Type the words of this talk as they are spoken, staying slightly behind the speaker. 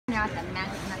got the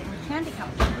Magic Mushroom Candy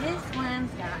Company. This one's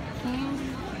got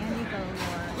candy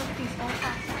galore. Look at these old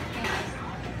fashioned things.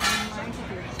 Reminds of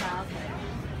your childhood.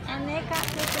 And they got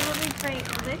this really great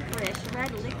licorice,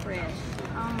 red licorice.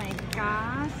 Oh my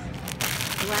gosh.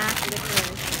 Black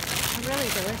licorice. Really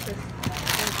delicious.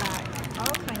 They've got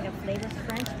all kind of flavors.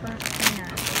 French burnt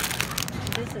peanuts.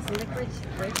 This is licorice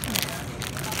richness.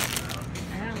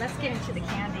 Let's get into the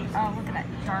candy. Oh, look at that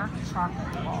dark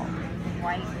chocolate ball.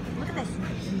 White. Look at this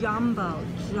jumbo,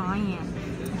 giant,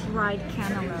 dried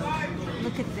cantaloupe.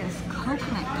 Look at this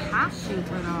coconut cashew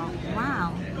brittle.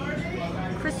 Wow.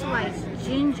 Crystallized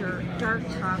ginger, dark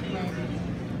chocolate.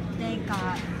 They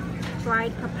got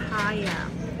dried papaya,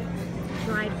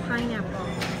 dried pineapple.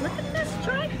 Look at this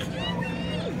dried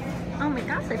kiwi. Oh my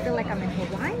gosh, I feel like I'm in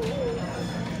Hawaii.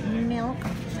 Milk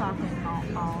chocolate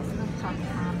balls, milk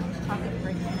chocolate almonds, chocolate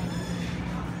brick mix.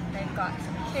 They've got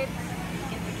some chips.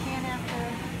 Get the can after.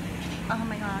 Oh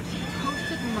my gosh,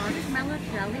 toasted marshmallow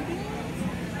jelly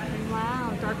beans.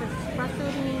 Wow, dark espresso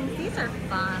beans. These are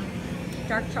fun.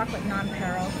 Dark chocolate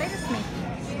non-pearls. They just make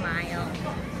you smile.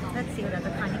 Let's see what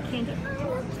other kind of candy.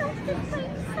 Oh, toasted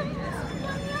princess.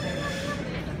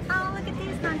 Oh, look at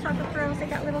these non-chocolate pearls. They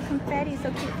got little confetti,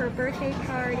 so cute for a birthday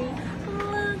party.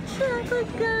 Love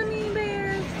chocolate gummy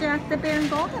bears. Jack the Bear and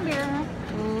Golden Bear.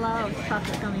 Love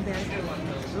chocolate gummy bears.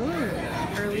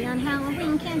 Ooh, early on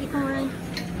Halloween candy corn.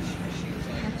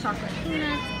 And chocolate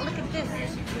peanuts. Look at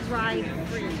this. Dried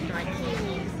fruit, dried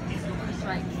kiwis,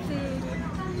 dried food,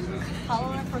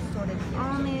 colorful assorted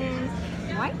almonds,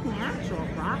 white natural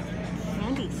rock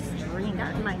candy stream.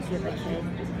 That reminds you of a kid.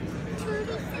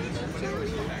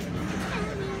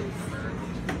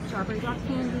 Strawberry rock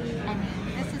candy. And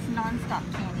this is non-stop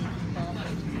candy.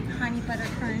 Honey butter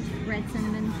crunch, red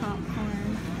cinnamon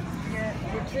popcorn.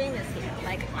 Your dream is here.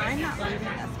 Like, I'm not leaving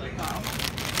this, people.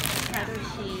 Cheddar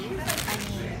cheese. I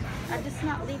mean, I'm just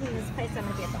not leaving this place. I'm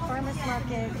going to be at the farmer's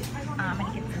market. I'm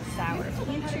going to get some sour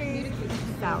futures,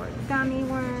 sour gummy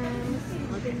worms.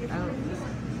 Look at those.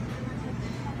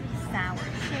 Sour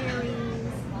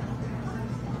cherries.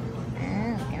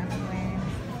 Oh, gummy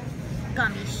worms.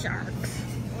 Gummy sharks.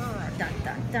 Dun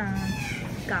dun dun.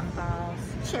 Gumballs.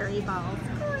 Cherry balls.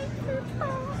 Grapefruit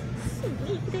balls.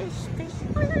 Swedish fish.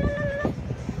 Look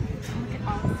at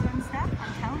all this fun stuff.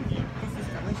 I'm telling you, this is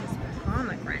delicious.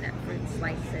 Pomegranate fruit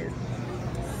slices.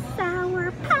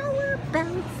 Sour power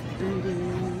belts.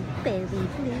 Blue, berry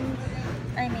blue.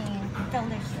 I mean,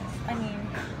 delicious. I mean,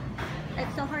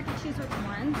 it's so hard to choose which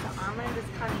one, so I'm gonna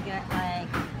just kind of get like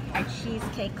a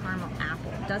cheesecake caramel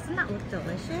apple. Doesn't that look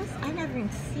delicious? I never even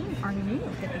seen or knew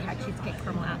that they had cheesecake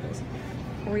caramel apples.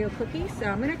 Oreo cookies. So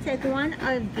I'm gonna take one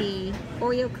of the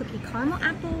Oreo cookie caramel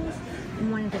apples,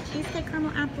 one of the cheesecake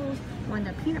caramel apples, one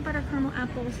of the peanut butter caramel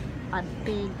apples, a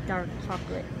big dark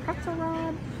chocolate pretzel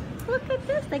rod. Look at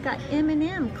this, they got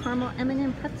M&M, caramel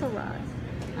M&M pretzel rods.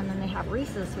 And then they have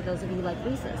Reese's for those of you who like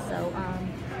Reese's. So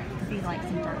if you like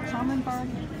some dark almond bar,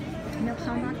 milk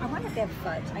almond bar. I wonder if they have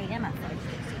fudge. I am at fudge.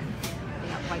 They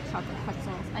have white chocolate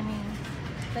pretzels. I mean,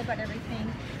 they've got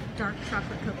everything. Dark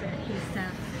chocolate coconut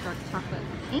pizza, dark chocolate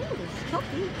English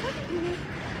cookie,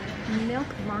 milk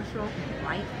marshmallow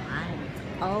white wine.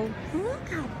 Oh, look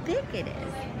how big it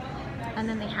is. And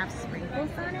then they have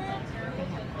sprinkles on it. They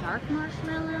have dark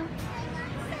marshmallow.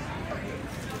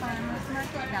 Farmers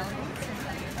market relevance is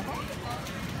available.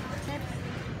 Tips.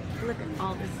 Look at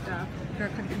all this stuff.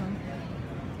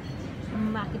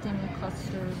 Macadamia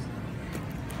clusters.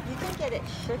 You can get it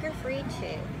sugar-free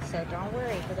too, so don't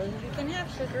worry. For those of you who can have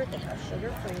sugar, they have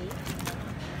sugar-free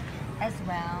as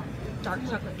well. Dark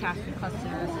chocolate cashew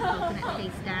clusters, coconut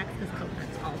haystacks, because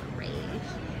coconut's all the rage.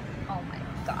 Oh my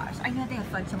gosh, I know they have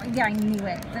fudge somewhere. Yeah, I knew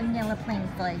it. Vanilla plain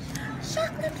fudge.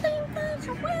 Chocolate plain fudge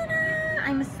winner!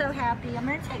 I'm so happy. I'm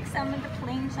gonna take some of the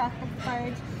plain chocolate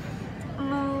fudge.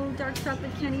 Oh, dark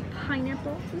chocolate candy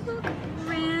pineapple. Look,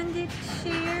 branded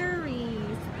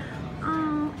cherries.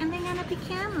 Oh, and they got a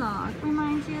pecan log.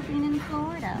 Reminds you of being in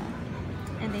Florida.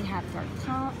 And they have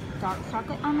dark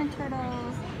chocolate almond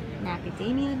turtles,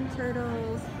 macadamia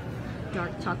turtles,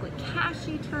 dark chocolate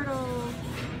cashew turtles,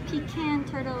 pecan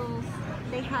turtles.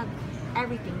 They have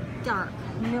everything. Dark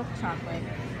milk chocolate,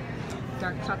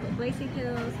 dark chocolate glacy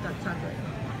hills, dark chocolate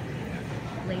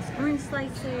lace orange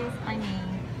slices. I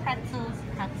mean, pretzels,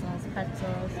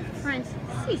 French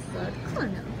seafood,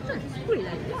 corner, French, ooh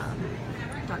la la.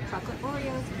 Dark chocolate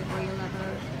Oreos for the Oreo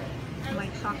lovers,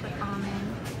 white chocolate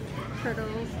almond,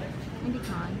 turtles, and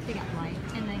pecans. They got white,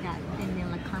 and they got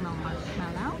vanilla caramel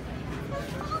marshmallow.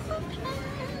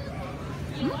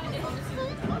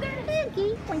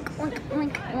 Oink, oink,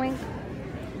 oink, oink.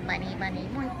 Bunny, bunny,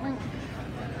 oink, oink.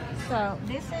 So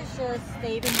this is just,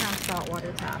 they even have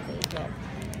saltwater taffy, but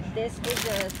this is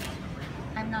just,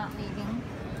 I'm not leaving.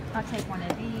 I'll take one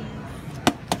of these.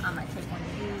 I might take one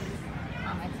of these.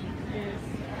 I might take this.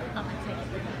 I might take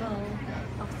it with a bow.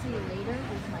 I'll see you later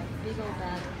with my big old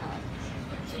bag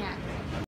of cat.